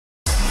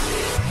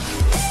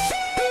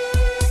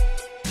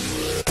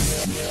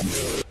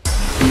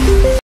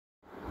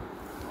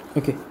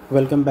Okay,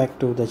 welcome back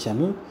to the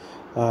channel.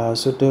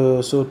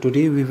 So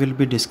today we will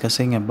be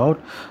discussing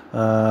about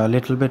a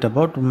little bit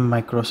about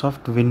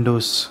Microsoft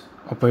Windows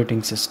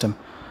operating system,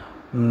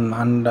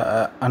 and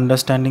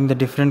understanding the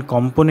different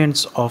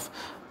components of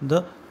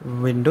the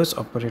Windows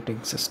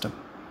operating system.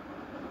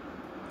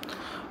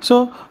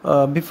 So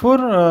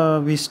before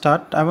we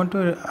start, I want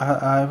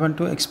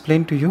to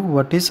explain to you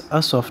what is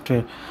a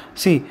software.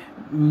 See,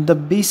 the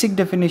basic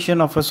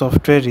definition of a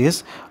software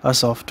is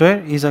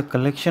a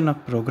collection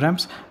of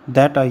programs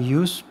that are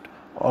used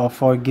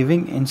for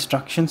giving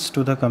instructions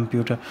to the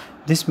computer.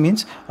 This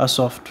means a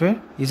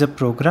software is a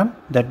program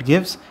that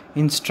gives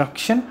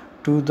instruction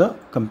to the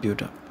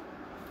computer.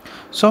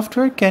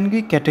 Software can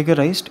be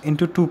categorized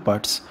into two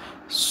parts: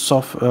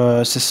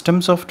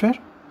 system software,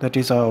 that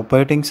is our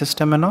operating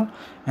system and all,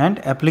 and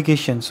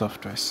application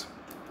softwares.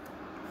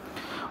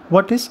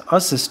 What is a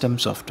system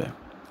software?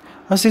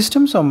 A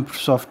system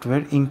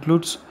software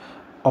includes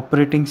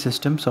operating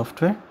system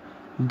software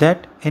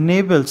that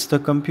enables the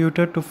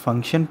computer to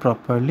function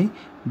properly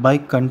by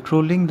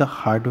controlling the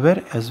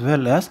hardware as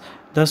well as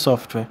the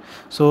software.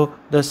 So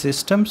the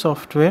system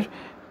software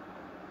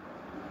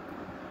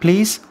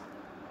plays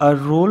a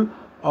role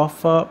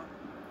of a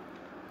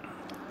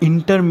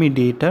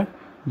intermediator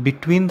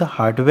between the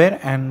hardware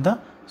and the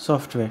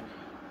software.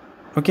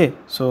 Okay,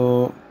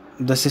 so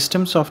the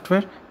system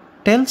software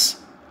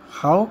tells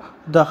how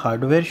the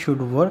hardware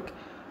should work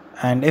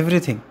and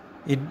everything.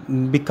 It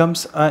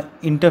becomes a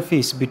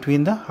interface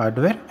between the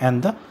hardware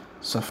and the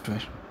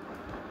software.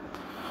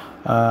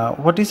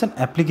 What is an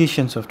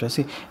application software?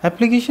 See,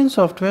 application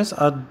softwares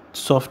are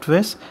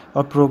softwares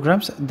or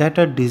programs that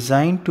are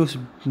designed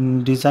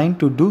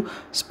to do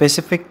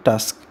specific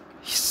tasks.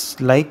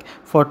 Like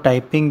for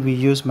typing we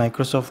use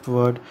Microsoft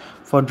Word,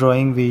 for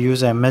drawing we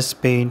use MS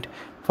Paint,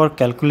 for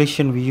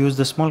calculation we use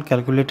the small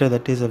calculator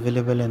that is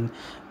available in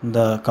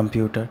the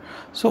computer.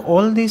 So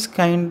all these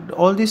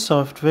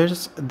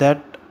softwares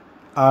that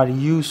are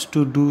used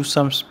to do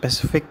some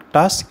specific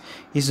task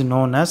is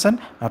known as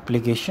an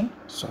application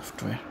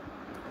software.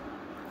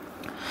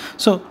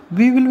 So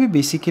we will be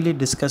basically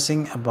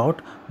discussing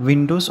about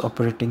Windows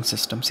operating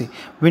system. See,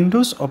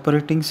 Windows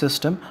operating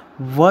system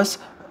was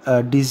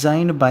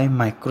designed by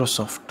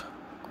Microsoft.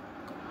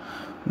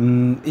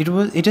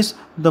 It is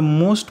the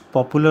most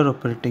popular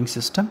operating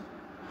system,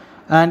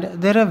 and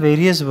there are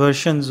various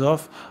versions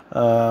of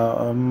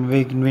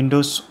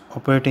Windows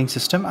operating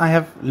system. I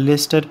have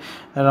listed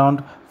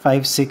around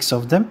 5-6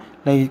 of them,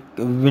 like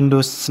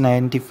Windows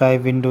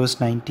 95, Windows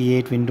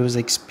 98, Windows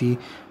XP,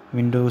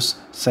 Windows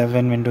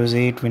 7, Windows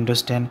 8,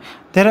 Windows 10.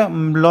 There are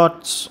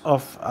lots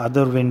of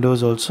other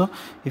Windows also.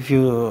 If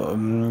you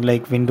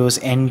like, Windows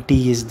NT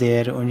is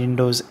there,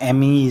 Windows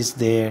ME is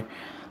there.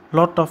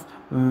 Lot of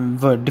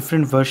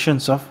different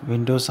versions of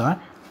Windows are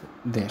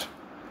there.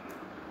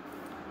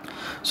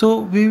 So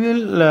we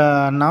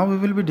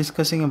will be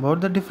discussing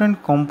about the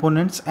different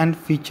components and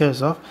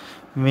features of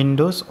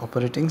Windows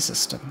operating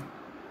system.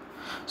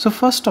 So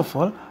first of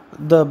all,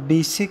 the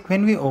basic,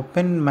 when we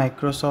open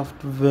Microsoft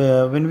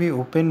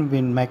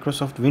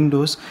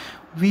Windows,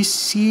 we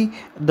see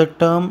the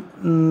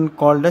term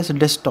called as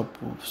desktop.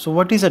 So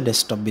what is a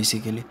desktop?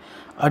 Basically,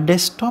 a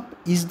desktop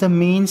is the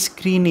main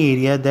screen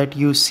area that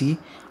you see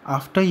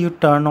after you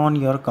turn on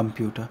your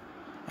computer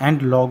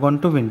and log on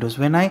to Windows.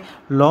 When I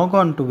log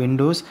on to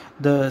Windows,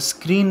 the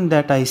screen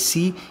that I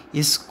see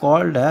is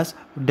called as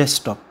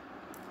desktop.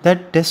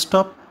 That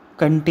desktop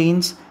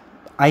contains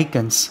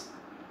icons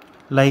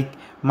like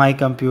my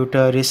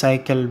computer,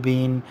 recycle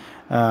bin,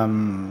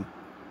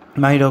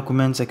 my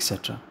documents,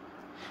 etc.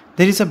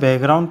 There is a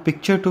background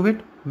picture to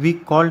it. We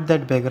call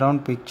that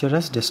background picture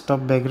as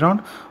desktop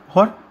background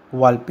or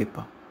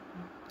wallpaper.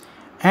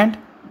 And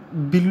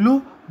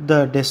below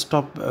the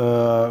desktop,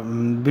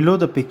 below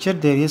the picture,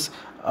 there is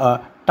a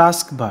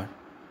taskbar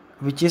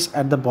which is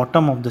at the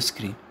bottom of the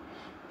screen.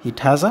 It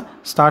has a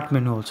start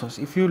menu also.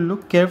 So if you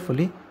look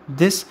carefully,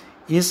 this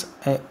is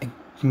a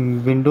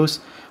Windows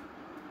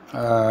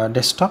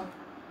desktop.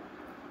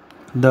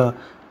 The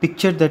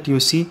picture that you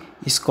see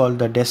is called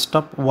the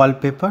desktop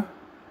wallpaper.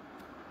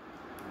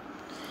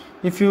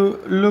 If you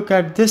look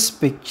at this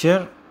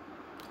picture,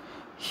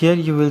 here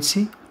you will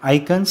see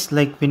icons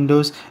like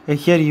Windows.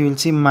 Here you will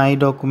see my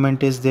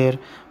document is there,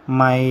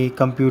 my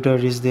computer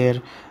is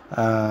there,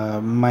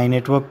 my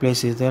network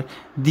place is there.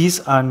 These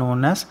are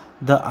known as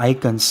the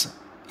icons.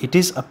 It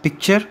is a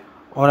picture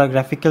or a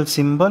graphical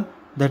symbol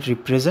that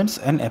represents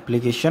an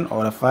application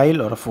or a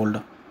file or a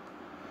folder.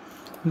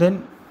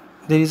 Then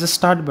there is a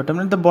start button.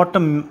 At the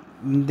bottom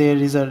there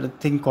is a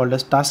thing called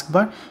as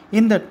taskbar.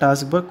 In the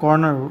taskbar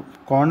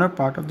corner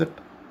part of the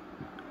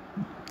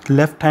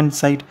left hand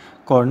side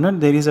corner,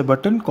 there is a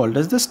button called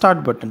as the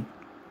start button.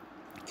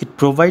 It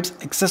provides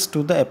access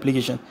to the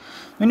application.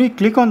 When we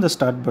click on the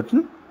start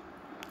button,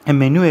 a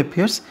menu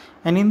appears,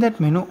 and in that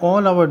menu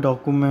all our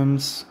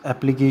documents,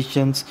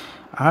 applications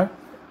are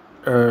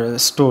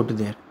stored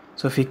there.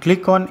 So if we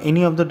click on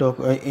any of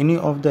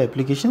the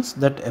applications,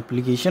 that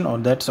application or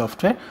that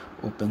software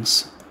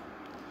opens.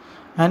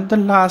 And the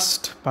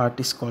last part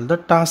is called the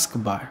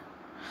taskbar.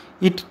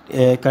 It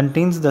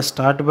contains the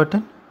start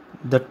button,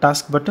 the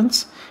task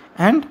buttons,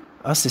 and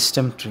a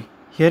system tree.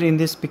 Here in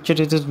this picture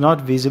it is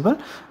not visible.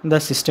 The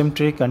system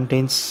tree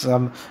contains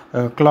some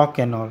clock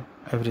and all,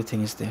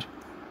 everything is there.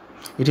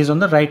 It is on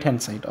the right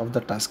hand side of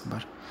the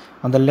taskbar.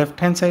 On the left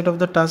hand side of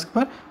the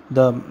taskbar,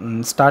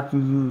 the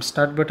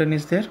start button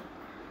is there,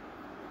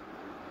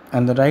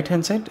 and the right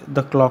hand side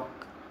the clock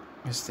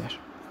is there.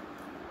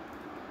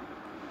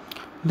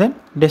 Then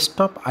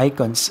desktop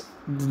icons.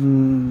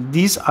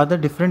 These are the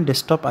different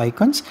desktop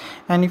icons,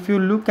 and if you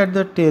look at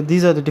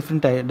these are the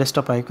different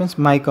desktop icons: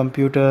 my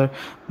computer,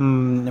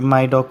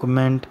 my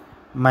document,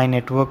 my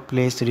network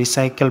place,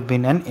 recycle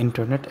bin, and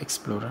internet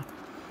explorer.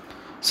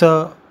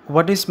 So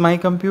what is my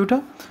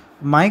computer?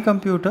 My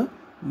computer,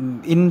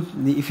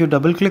 if you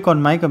double click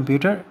on my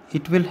computer,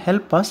 it will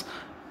help us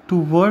to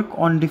work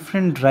on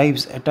different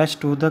drives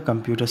attached to the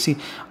computer. See,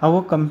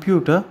 our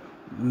computer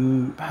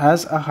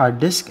has a hard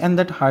disk, and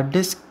that hard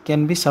disk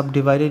can be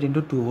subdivided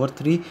into 2 or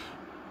 3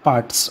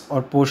 parts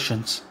or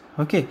portions.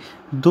 Okay,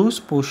 those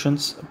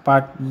portions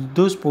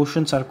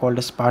are called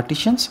as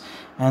partitions,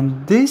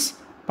 and these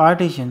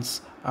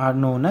partitions are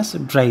known as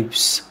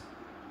drives.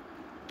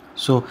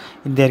 So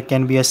there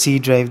can be a C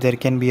drive, there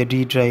can be a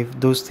D drive.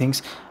 Those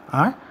things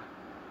are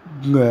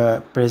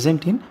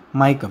present in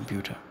my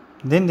computer.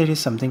 Then there is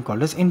something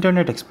called as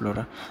Internet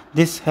Explorer.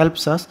 This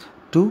helps us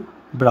to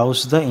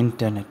browse the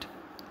internet.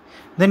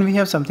 Then we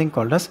have something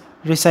called as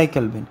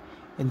recycle bin.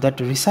 That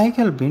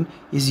recycle bin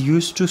is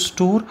used to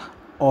store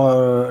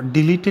or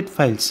deleted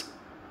files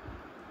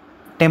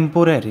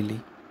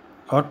temporarily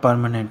or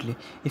permanently.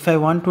 If I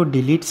want to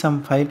delete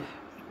some file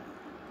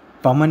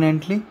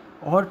permanently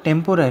or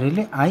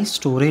temporarily, I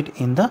store it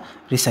in the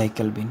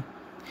recycle bin.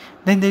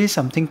 Then there is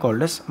something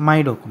called as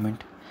my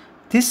document.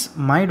 This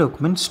my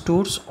document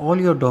stores all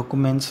your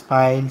documents,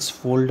 files,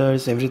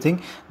 folders,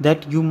 everything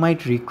that you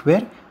might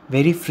require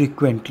very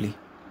frequently.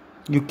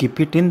 You keep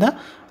it in the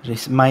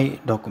my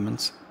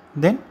documents.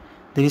 Then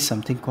there is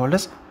something called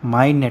as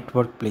my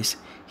network place.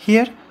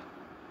 Here,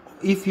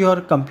 if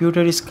your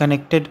computer is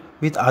connected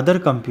with other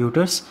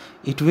computers,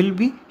 it will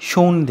be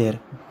shown there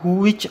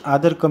which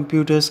other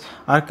computers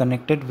are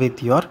connected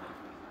with your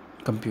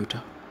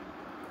computer.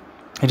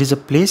 It is a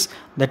place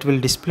that will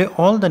display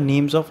all the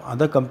names of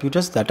other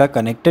computers that are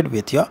connected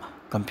with your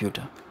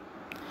computer.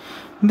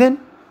 Then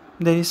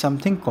there is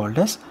something called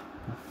as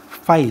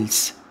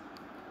files.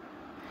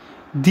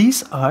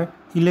 These are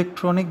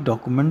electronic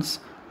documents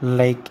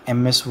like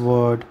MS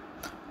Word,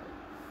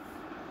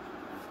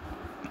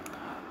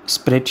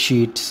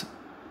 spreadsheets,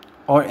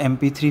 or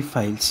MP3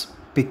 files,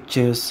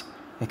 pictures,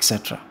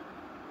 etc.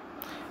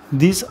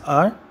 These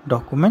are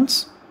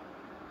documents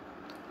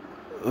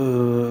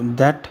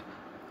that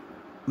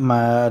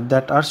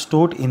are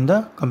stored in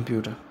the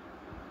computer.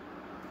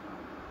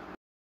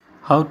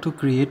 How to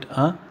create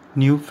a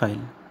new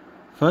file?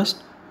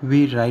 First,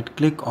 we right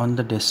click on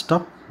the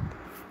desktop.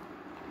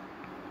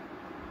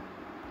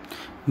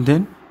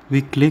 Then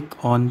we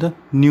click on the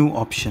new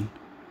option.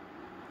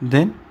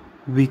 Then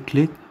we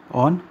click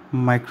on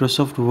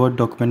Microsoft Word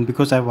document,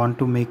 because I want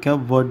to make a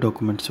Word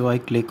document. So I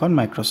click on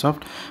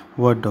Microsoft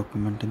Word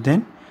document.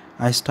 Then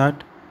I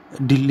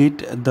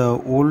delete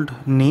the old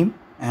name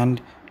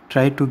and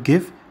try to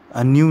give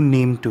a new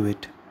name to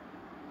it.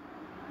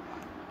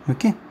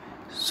 Okay,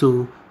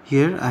 so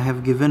here I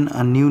have given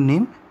a new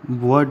name,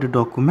 Word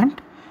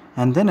document,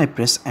 and then I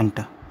press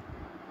enter.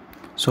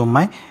 So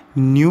my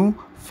new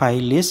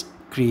file is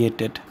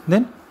created.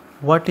 Then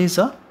what is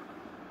a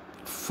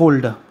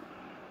folder?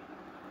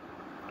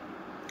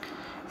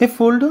 A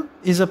folder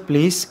is a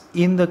place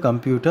in the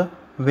computer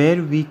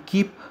where we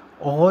keep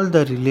all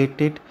the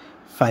related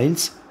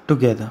files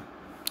together.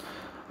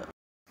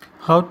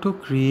 How to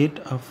create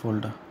a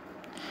folder?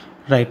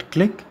 Right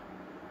click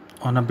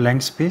on a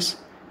blank space,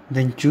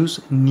 then choose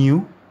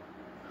new,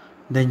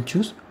 then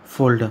choose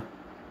folder.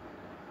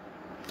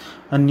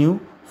 A new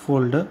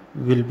folder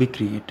will be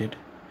created.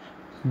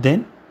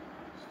 Then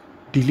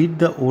delete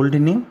the old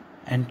name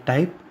and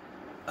type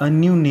a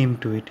new name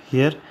to it.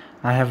 Here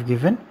I have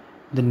given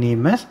the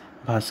name as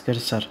Bhaskar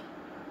Sir,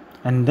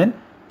 and then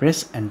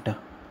press enter.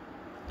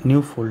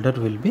 New folder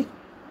will be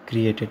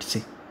created.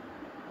 See,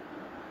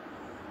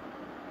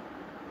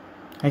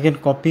 I can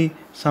copy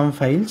some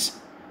files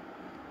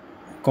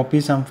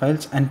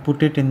and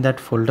put it in that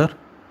folder.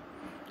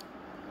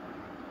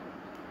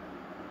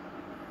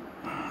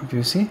 If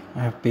you see,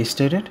 I have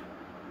pasted it.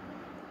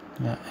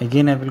 Yeah,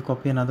 again I will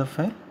copy another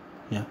file.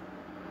 Yeah,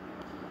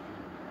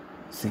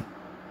 see,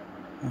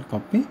 I'll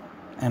copy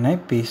and I'll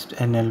paste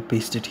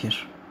it here.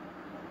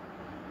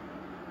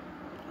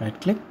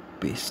 Right click,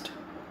 paste.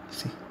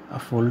 See, a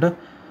folder.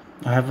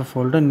 I have a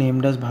folder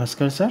named as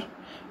Bhaskar Sir,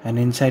 and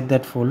inside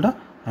that folder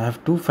I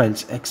have 2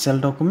 files, Excel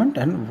document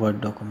and Word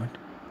document.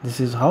 This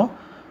is how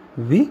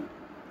we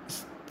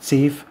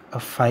save a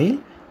file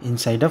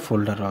inside a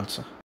folder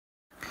also.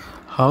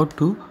 How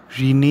to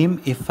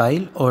rename a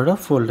file or a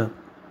folder?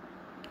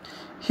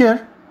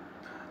 Here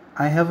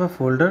I have a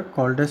folder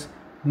called as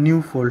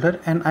new folder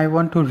and I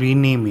want to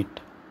rename it.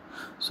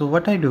 So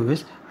what I do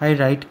is I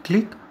right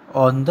click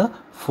on the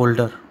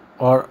folder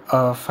or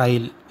a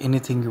file,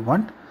 anything you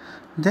want.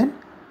 Then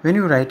when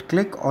you right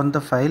click on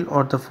the file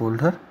or the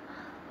folder,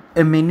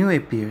 a menu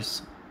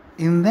appears.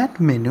 In that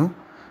menu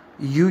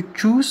you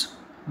choose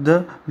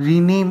the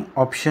rename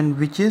option,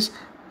 which is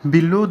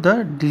below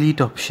the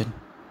delete option.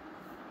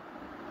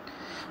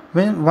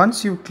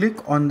 Once you click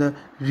on the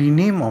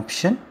rename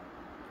option,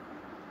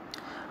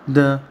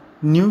 the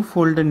new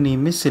folder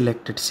name is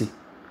selected. See,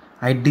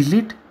 I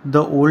delete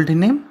the old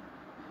name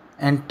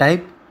and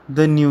type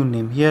the new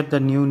name. Here the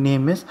new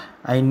name is,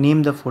 I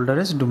name the folder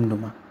as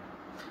Dumduma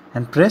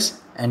and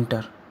press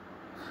enter.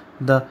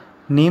 The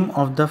name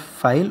of the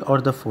file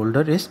or the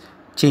folder is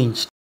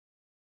changed.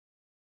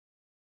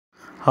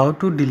 How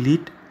to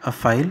delete a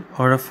file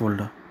or a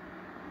folder?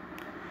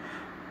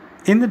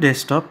 In the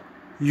desktop,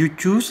 you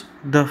choose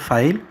the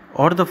file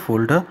or the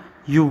folder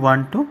you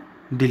want to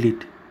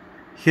delete.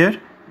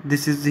 Here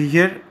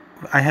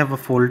I have a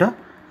folder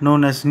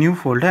known as new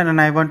folder and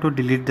I want to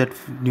delete that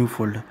new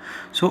folder.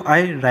 So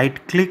I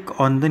right click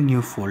on the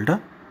new folder.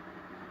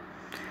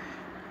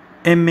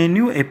 A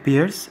menu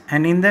appears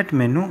and in that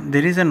menu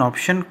there is an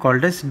option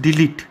called as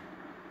delete.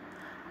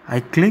 I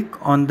click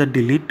on the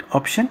delete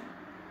option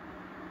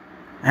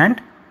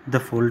and the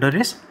folder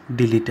is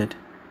deleted.